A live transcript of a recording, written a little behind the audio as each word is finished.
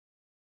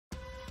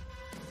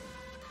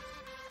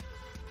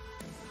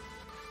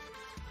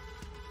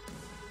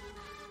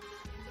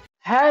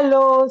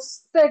Hello,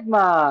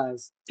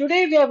 Sigmas!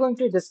 Today we are going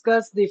to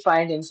discuss the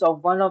findings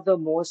of one of the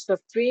most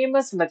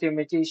famous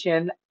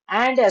mathematician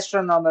and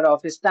astronomer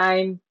of his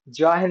time,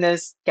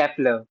 Johannes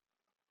Kepler.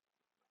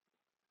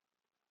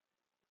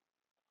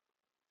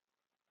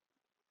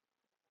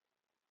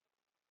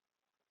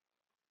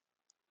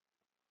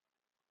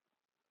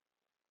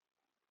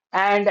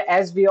 And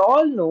as we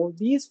all know,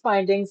 these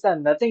findings are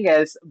nothing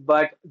else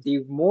but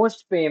the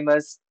most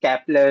famous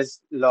Kepler's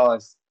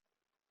laws.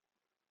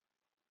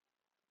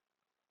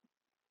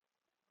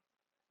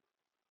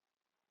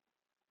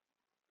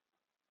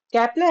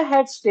 Kepler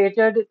had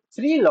stated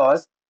three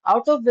laws,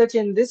 out of which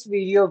in this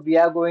video we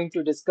are going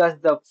to discuss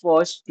the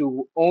first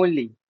two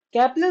only.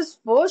 Kepler's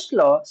first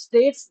law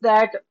states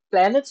that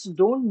planets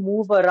don't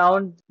move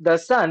around the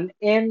sun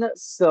in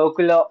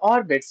circular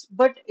orbits,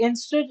 but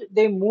instead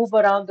they move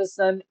around the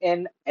sun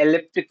in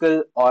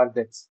elliptical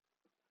orbits.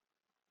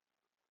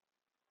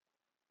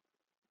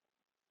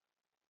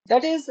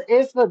 That is,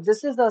 if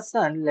this is the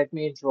sun, let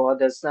me draw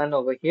the sun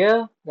over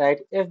here, right?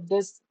 If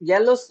this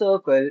yellow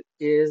circle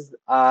is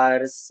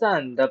our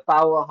sun, the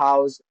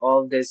powerhouse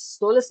of this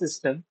solar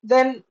system,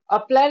 then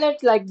a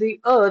planet like the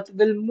Earth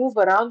will move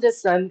around the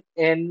sun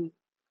in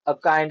a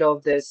kind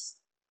of this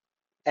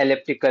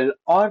elliptical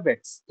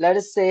orbits. Let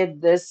us say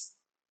this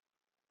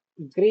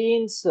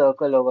green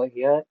circle over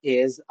here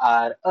is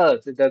our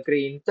Earth, the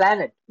green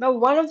planet. Now,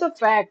 one of the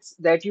facts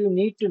that you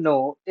need to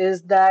know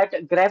is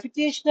that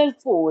gravitational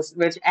force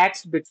which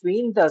acts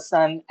between the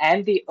sun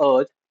and the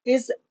Earth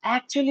is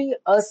actually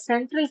a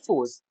central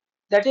force.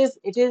 That is,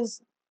 it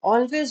is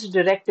always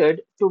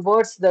directed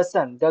towards the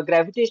sun. The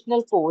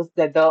gravitational force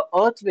that the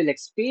Earth will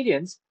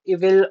experience,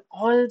 it will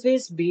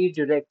always be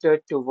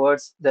directed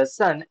towards the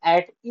sun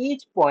at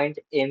each point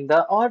in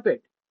the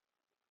orbit.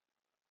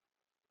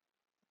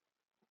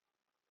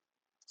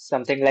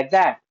 Something like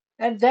that.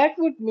 And that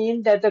would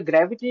mean that the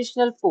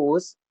gravitational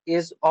force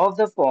is of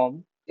the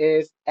form,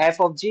 if f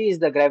of g is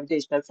the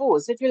gravitational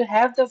force, it will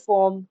have the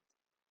form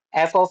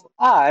f of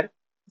r,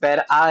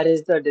 where r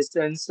is the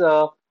distance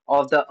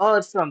of the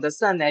Earth from the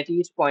Sun at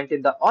each point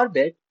in the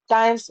orbit,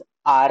 times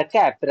r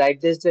cap,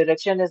 right? This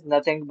direction is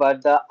nothing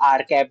but the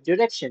r cap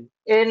direction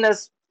in a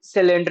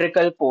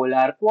cylindrical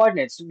polar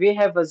coordinates. We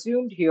have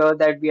assumed here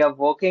that we are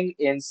working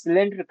in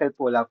cylindrical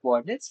polar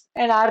coordinates,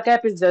 and r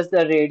cap is just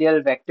the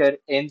radial vector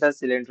in the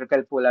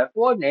cylindrical polar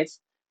coordinates,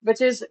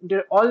 which is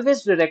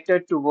always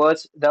directed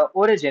towards the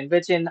origin,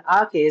 which in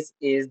our case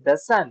is the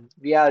sun.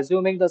 We are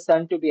assuming the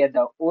sun to be at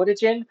the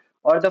origin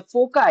or the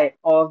foci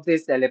of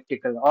this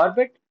elliptical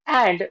orbit,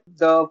 and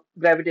the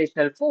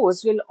gravitational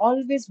force will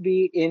always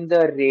be in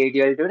the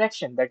radial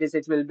direction. That is,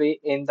 it will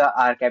be in the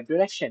r cap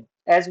direction.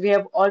 As we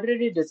have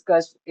already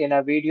discussed in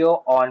a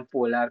video on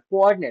polar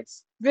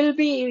coordinates, we'll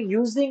be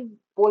using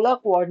polar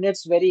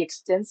coordinates very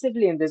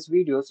extensively in this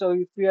video. So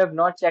if you have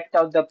not checked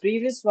out the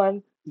previous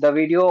one, the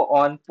video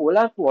on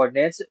polar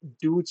coordinates,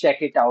 do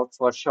check it out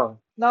for sure.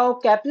 Now,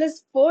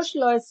 Kepler's first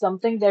law is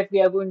something that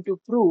we are going to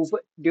prove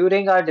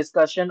during our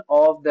discussion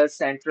of the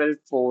central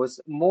force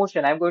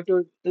motion. I'm going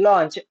to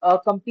launch a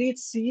complete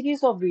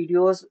series of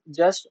videos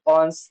just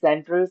on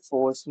central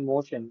force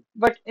motion.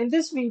 But in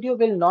this video,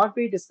 we'll not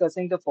be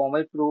discussing the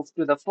formal proof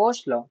to the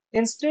first law.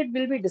 Instead,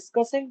 we'll be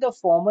discussing the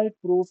formal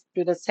proof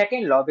to the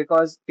second law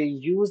because we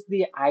use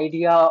the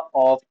idea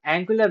of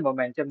angular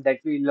momentum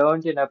that we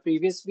learned in a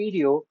previous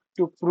video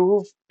to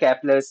prove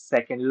Kepler's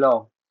second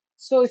law.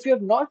 So if you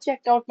have not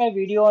checked out my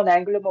video on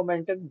angular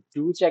momentum,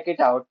 do check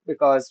it out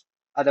because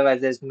otherwise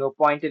there's no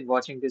point in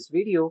watching this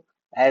video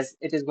as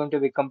it is going to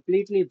be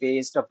completely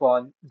based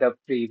upon the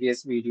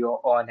previous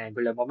video on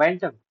angular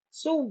momentum.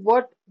 So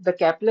what the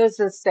Kepler's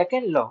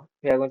second law,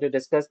 we are going to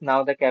discuss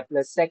now the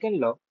Kepler's second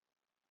law.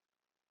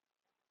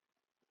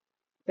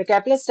 The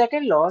Kepler's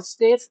second law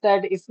states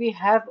that if we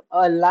have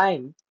a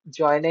line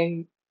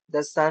joining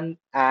the sun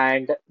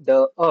and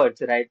the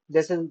earth, right?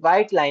 This is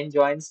white line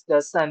joins the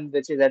sun,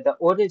 which is at the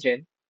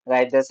origin,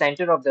 right? The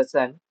center of the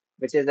sun,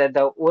 which is at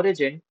the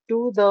origin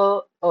to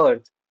the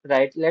earth,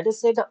 right? Let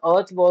us say the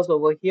earth was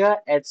over here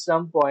at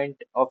some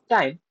point of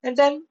time, and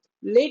then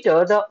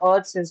later the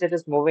earth, since it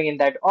is moving in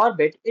that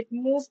orbit, it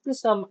moved to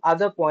some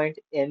other point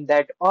in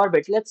that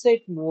orbit. Let's say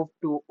it moved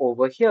to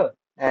over here.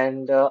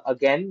 And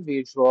again,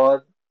 we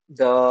draw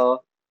the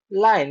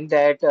line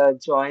that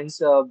joins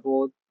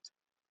both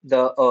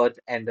the Earth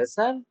and the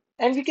Sun.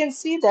 And we can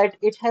see that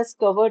it has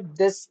covered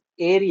this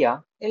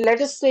area in,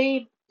 let us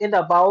say, in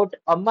about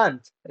a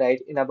month, right?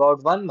 In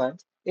about 1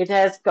 month, it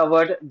has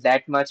covered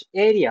that much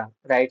area,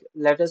 right?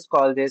 Let us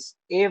call this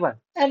A1.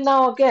 And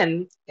now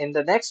again, in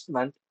the next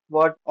month,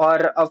 what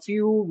or a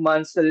few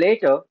months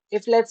later,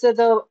 if let's say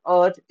the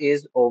Earth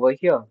is over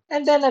here,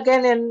 and then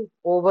again in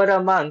over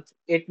a month,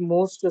 it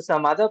moves to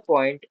some other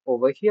point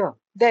over here.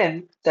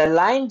 Then the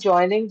line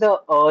joining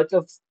the Earth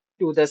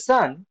to the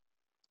Sun,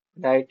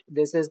 right?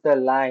 This is the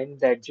line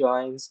that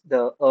joins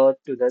the Earth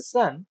to the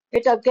Sun.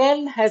 It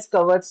again has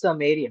covered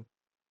some area.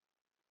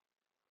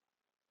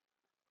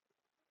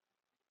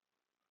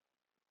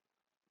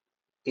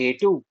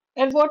 A2.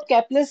 And what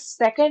Kepler's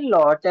second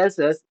law tells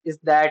us is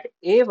that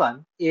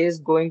A1 is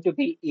going to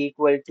be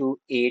equal to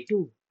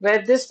A2,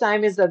 where this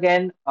time is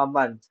again a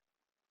month.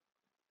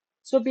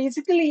 So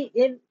basically,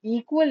 in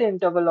equal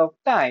interval of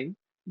time,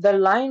 the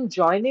line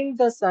joining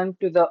the sun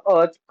to the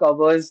earth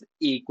covers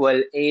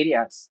equal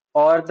areas,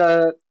 or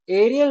the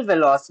aerial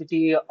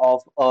velocity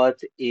of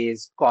earth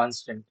is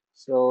constant.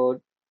 So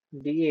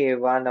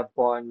dA1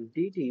 upon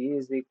dt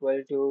is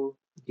equal to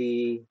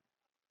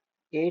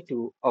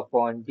dA2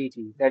 upon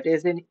dt. That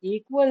is, in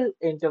equal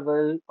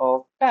interval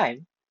of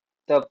time,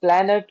 the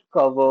planet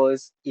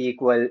covers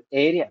equal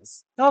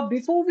areas. Now,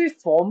 before we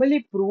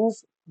formally prove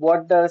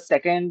what the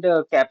second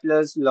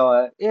Kepler's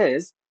law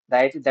is,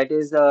 right, that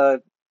is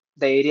the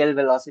aerial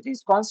velocity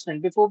is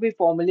constant, before we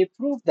formally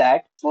prove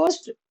that,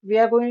 first we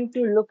are going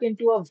to look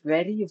into a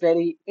very,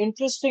 very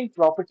interesting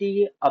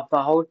property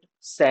about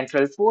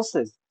central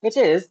forces, which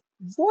is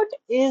what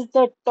is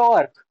the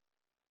torque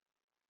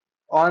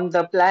on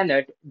the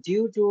planet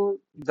due to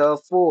the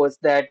force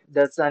that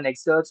the sun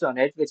exerts on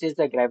it, which is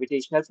the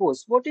gravitational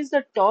force. What is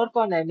the torque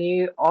on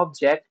any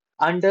object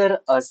under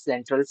a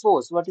central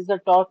force? What is the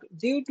torque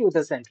due to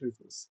the central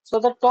force? So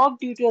the torque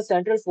due to a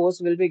central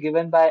force will be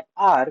given by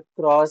R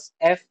cross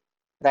F,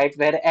 right,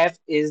 where F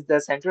is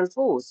the central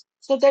force.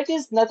 So that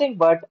is nothing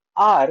but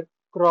R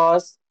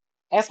cross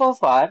F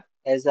of R.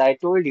 As I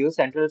told you,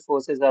 central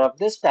forces are of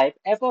this type,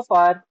 F of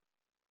R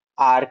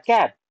R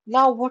cap.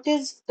 Now, what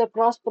is the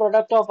cross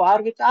product of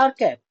R with R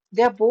cap?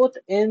 They are both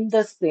in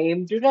the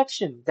same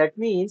direction. That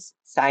means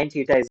sine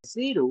theta is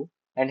 0,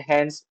 and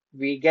hence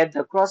we get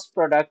the cross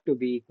product to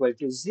be equal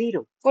to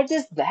 0. What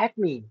does that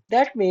mean?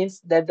 That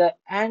means that the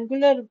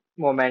angular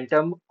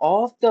momentum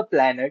of the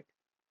planet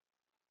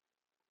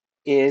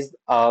is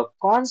a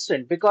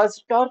constant,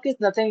 because torque is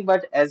nothing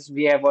but, as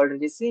we have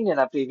already seen in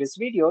our previous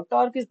video,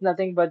 torque is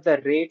nothing but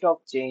the rate of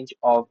change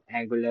of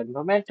angular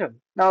momentum.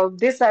 Now,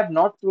 this I have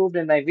not proved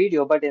in my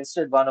video, but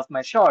instead one of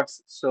my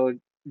shorts. So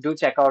do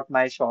check out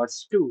my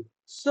shorts too.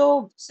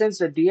 So since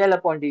the dl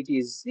upon dt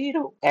is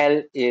 0,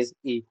 L is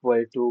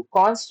equal to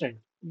constant.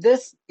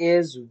 This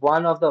is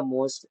one of the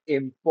most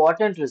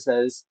important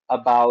results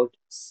about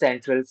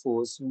central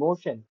force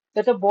motion.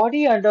 That a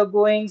body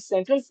undergoing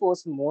central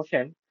force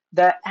motion,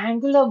 the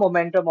angular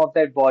momentum of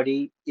that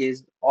body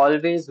is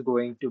always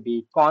going to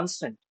be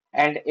constant.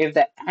 And if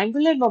the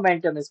angular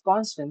momentum is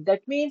constant,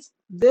 that means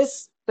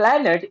this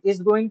planet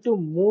is going to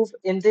move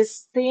in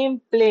this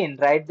same plane,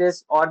 right?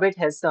 This orbit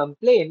has some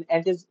plane,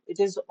 and it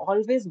is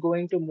always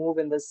going to move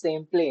in the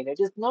same plane.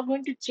 It is not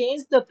going to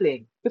change the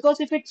plane,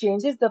 because if it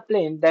changes the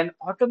plane, then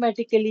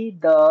automatically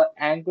the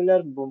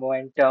angular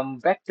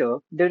momentum vector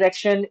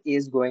direction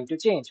is going to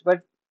change. But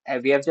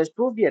we have just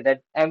proved here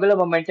that angular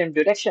momentum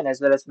direction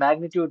as well as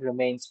magnitude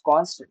remains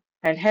constant.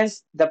 And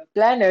hence, the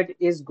planet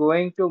is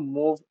going to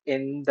move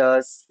in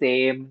the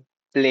same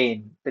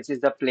plane, which is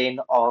the plane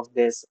of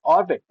this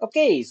orbit.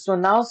 Okay, so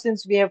now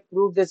since we have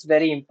proved this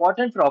very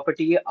important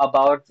property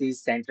about the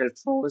central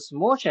force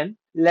motion,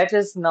 let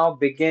us now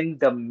begin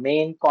the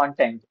main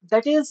content.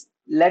 That is,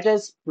 let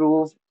us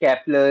prove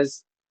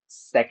Kepler's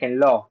second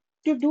law.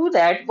 To do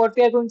that, what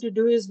we are going to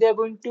do is we are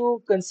going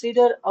to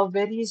consider a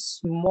very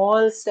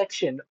small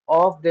section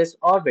of this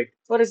orbit.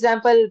 For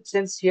example,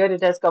 since here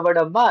it has covered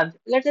a month,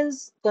 let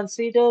us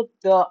consider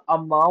the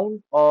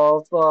amount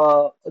of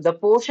the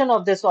portion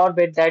of this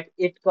orbit that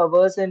it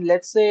covers in,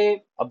 let's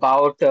say,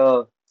 about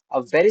a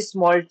very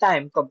small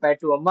time compared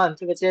to a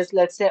month, which is,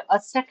 let's say, a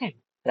second.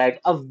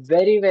 Right, a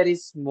very, very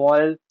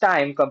small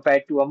time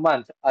compared to a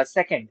month, a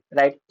second,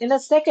 right? In a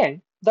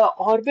second, the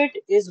orbit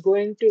is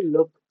going to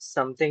look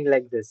something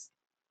like this.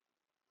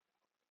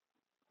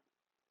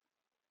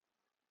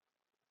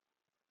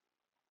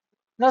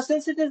 Now,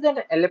 since it is an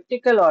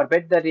elliptical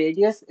orbit, the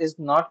radius is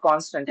not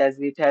constant as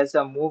it has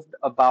moved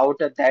about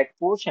that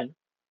portion.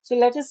 So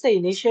let us say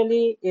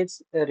initially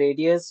its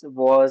radius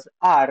was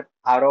r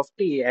of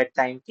t at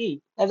time t,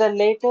 and then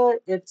later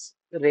its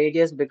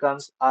radius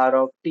becomes r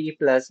of t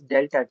plus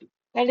delta t.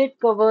 And it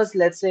covers,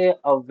 let's say,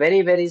 a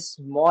very, very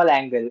small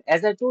angle.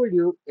 As I told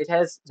you, it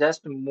has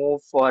just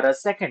moved for a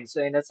second.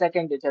 So in a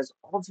second, it has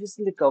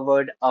obviously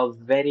covered a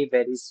very,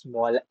 very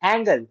small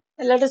angle.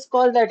 And let us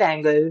call that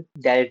angle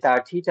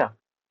delta theta.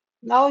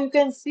 Now you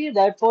can see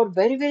that for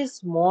very, very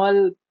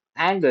small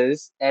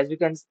angles, as you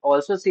can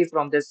also see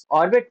from this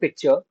orbit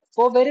picture,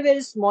 for very,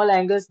 very small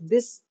angles,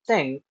 this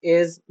thing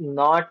is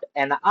not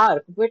an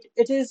arc, but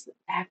it is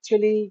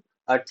actually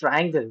a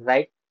triangle,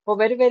 right? For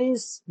very, very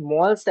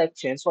small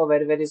sections, for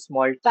very, very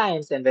small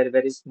times and very,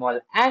 very small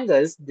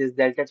angles, this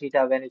delta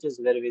theta, when it is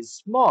very, very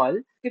small,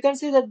 you can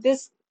see that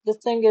this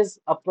thing is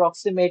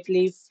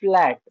approximately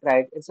flat,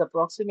 right? It's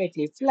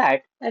approximately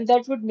flat, and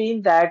that would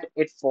mean that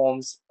it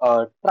forms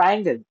a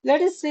triangle.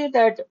 Let us say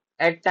that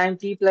at time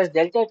t plus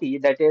delta t,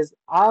 that is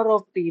r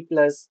of t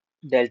plus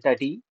delta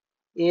t,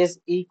 is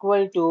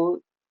equal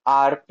to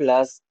r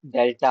plus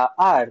delta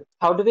r.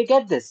 How do we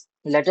get this?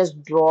 Let us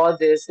draw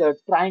this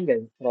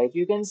triangle, right?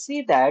 You can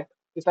see that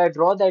if I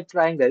draw that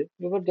triangle,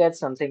 you would get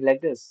something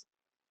like this.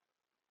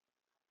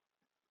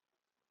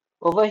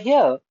 Over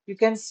here, you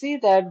can see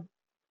that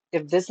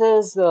if this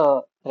is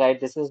right,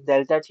 this is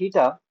delta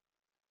theta,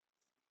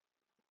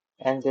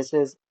 and this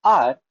is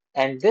r,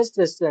 and this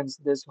distance,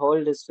 this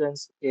whole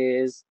distance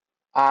is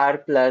r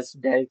plus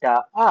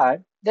delta r,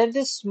 then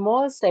this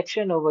small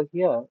section over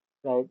here,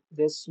 right,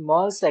 this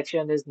small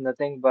section is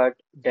nothing but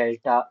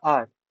delta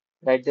r,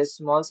 right? This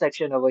small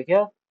section over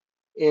here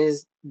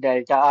is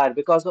delta r,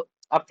 because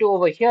up to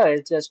over here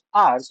is just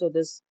r. So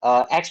this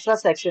extra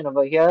section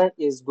over here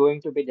is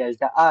going to be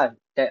delta r,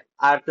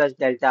 r plus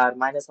delta r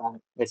minus r,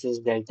 which is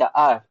delta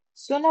r.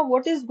 So now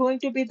what is going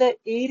to be the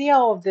area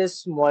of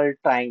this small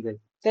triangle?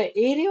 The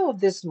area of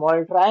this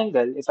small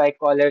triangle, if I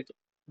call it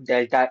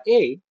delta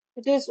A,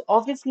 it is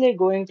obviously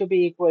going to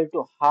be equal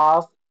to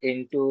half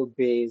into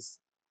base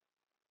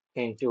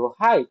into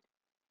height.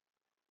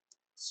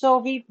 So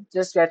we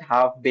just get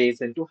half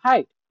base into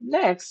height.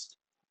 Next,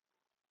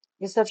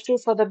 we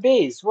substitute for the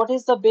base. What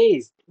is the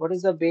base? What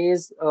is the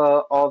base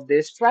of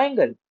this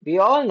triangle? We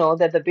all know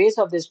that the base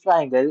of this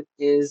triangle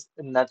is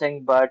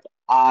nothing but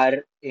r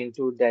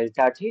into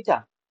delta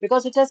theta,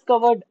 because it has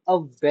covered a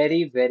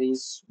very, very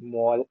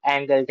small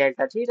angle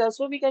delta theta.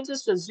 So we can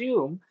just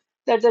assume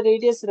that the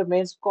radius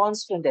remains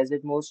constant as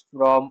it moves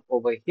from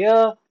over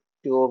here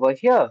to over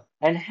here.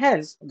 And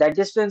hence, that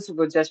distance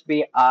would just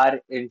be r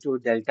into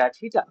delta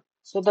theta.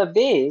 So the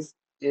base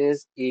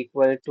is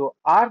equal to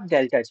r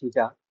delta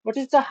theta. What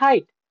is the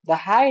height? The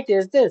height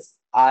is this,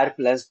 r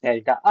plus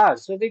delta r.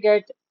 So we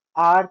get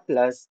r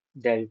plus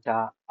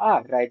delta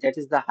r, right? That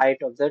is the height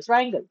of the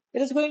triangle.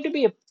 It is going to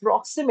be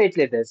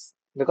approximately this,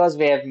 because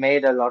we have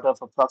made a lot of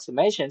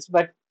approximations,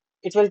 but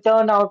it will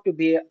turn out to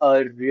be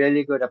a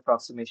really good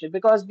approximation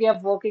because we are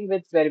working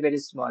with very, very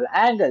small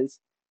angles.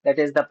 That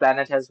is, the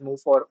planet has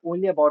moved for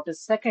only about a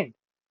second,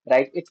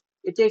 right?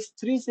 It takes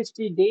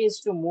 360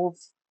 days to move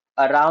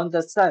around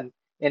the sun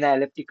in an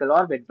elliptical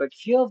orbit, but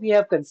here we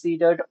have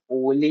considered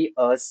only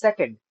a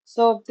second.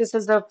 So this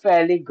is a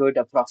fairly good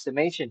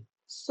approximation.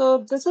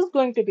 So this is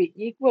going to be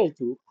equal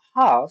to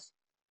half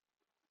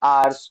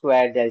r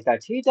square delta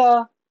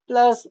theta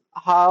plus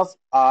half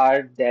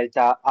r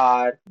delta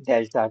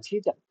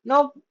theta.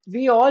 Now,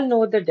 we all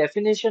know the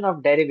definition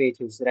of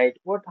derivatives, right?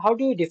 How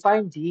do you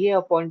define dA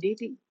upon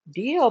dt?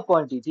 dA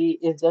upon dt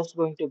is just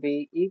going to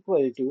be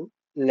equal to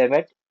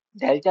limit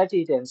delta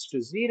t tends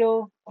to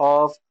 0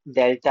 of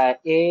delta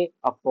A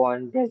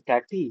upon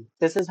delta t.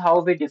 This is how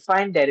we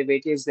define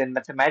derivatives in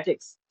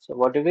mathematics. So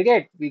what do we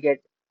get? We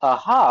get a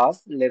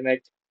half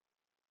limit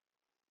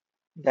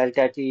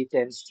delta t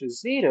tends to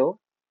 0.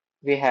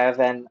 We have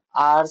an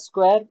r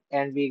square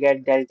and we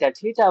get delta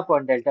theta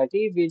upon delta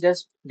t. We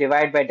just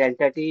divide by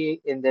delta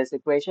t in this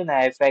equation.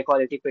 If I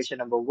call it equation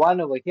number 1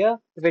 over here,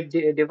 if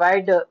we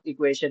divide the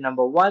equation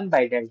number 1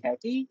 by delta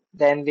t,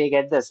 then we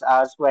get this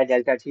r square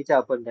delta theta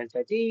upon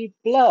delta t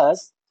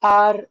plus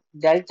r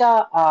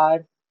delta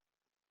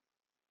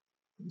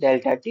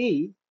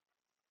t,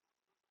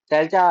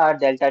 delta r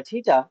delta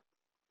theta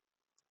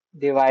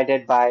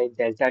divided by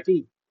delta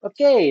t.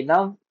 Okay,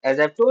 now as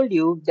I've told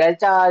you,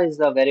 delta r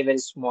is a very, very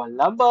small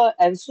number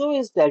and so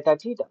is delta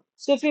theta.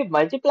 So if we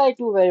multiply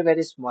two very,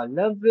 very small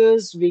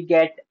numbers, we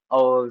get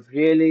a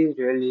really,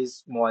 really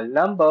small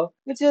number,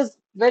 which is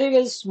very,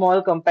 very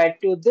small compared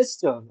to this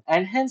term.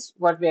 And hence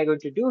what we are going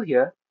to do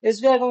here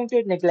is we are going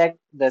to neglect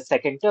the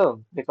second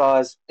term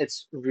because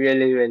it's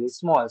really, really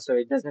small. So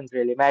it doesn't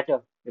really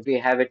matter if we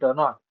have it or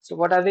not. So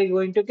what are we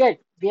going to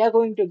get? We are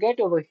going to get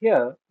over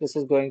here, this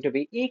is going to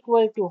be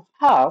equal to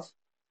half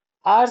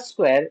r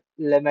square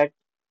limit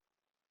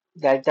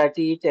delta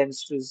t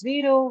tends to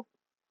 0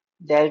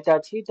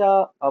 delta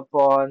theta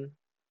upon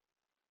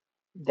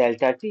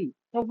delta t.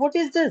 Now, what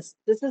is this?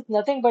 This is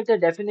nothing but the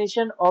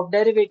definition of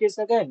derivatives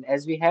again,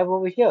 as we have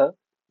over here.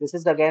 This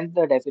is again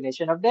the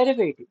definition of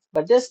derivatives,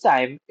 but this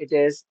time it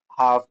is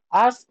half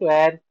r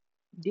square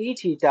d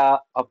theta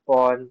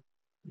upon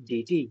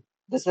dt.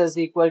 This is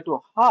equal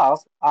to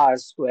half r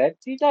square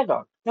theta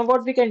dot. Now,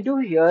 what we can do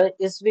here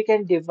is we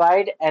can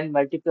divide and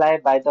multiply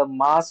by the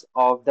mass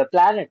of the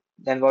planet.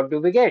 Then what do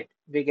we get?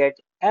 We get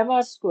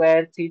mr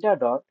square theta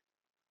dot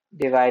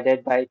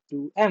divided by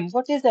 2m.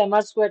 What is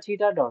mr square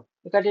theta dot?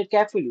 Look at it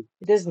carefully.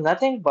 It is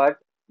nothing but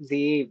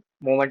the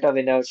moment of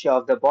inertia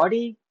of the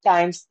body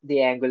times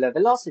the angular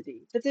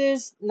velocity. It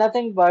is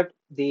nothing but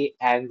the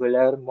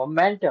angular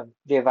momentum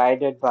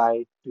divided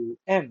by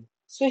 2m.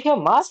 So here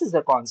mass is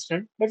a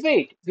constant, but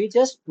wait, we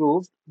just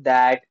proved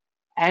that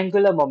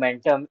angular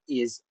momentum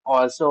is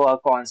also a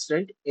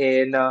constant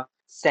in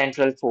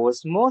central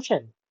force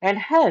motion. And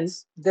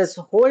hence, this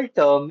whole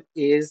term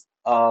is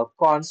a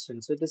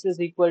constant. So this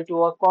is equal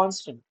to a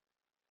constant,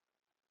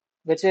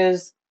 which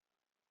is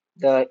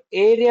the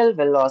aerial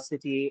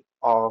velocity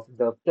of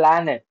the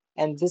planet.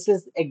 And this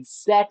is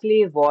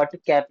exactly what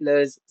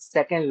Kepler's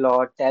second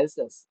law tells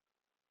us,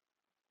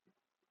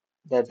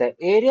 that the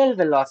aerial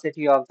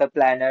velocity of the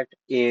planet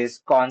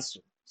is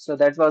constant. So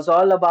that was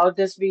all about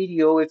this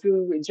video. If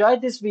you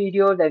enjoyed this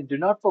video, then do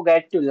not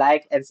forget to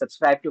like and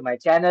subscribe to my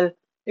channel.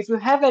 If you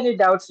have any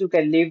doubts, you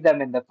can leave them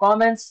in the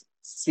comments.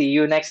 See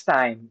you next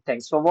time.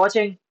 Thanks for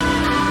watching.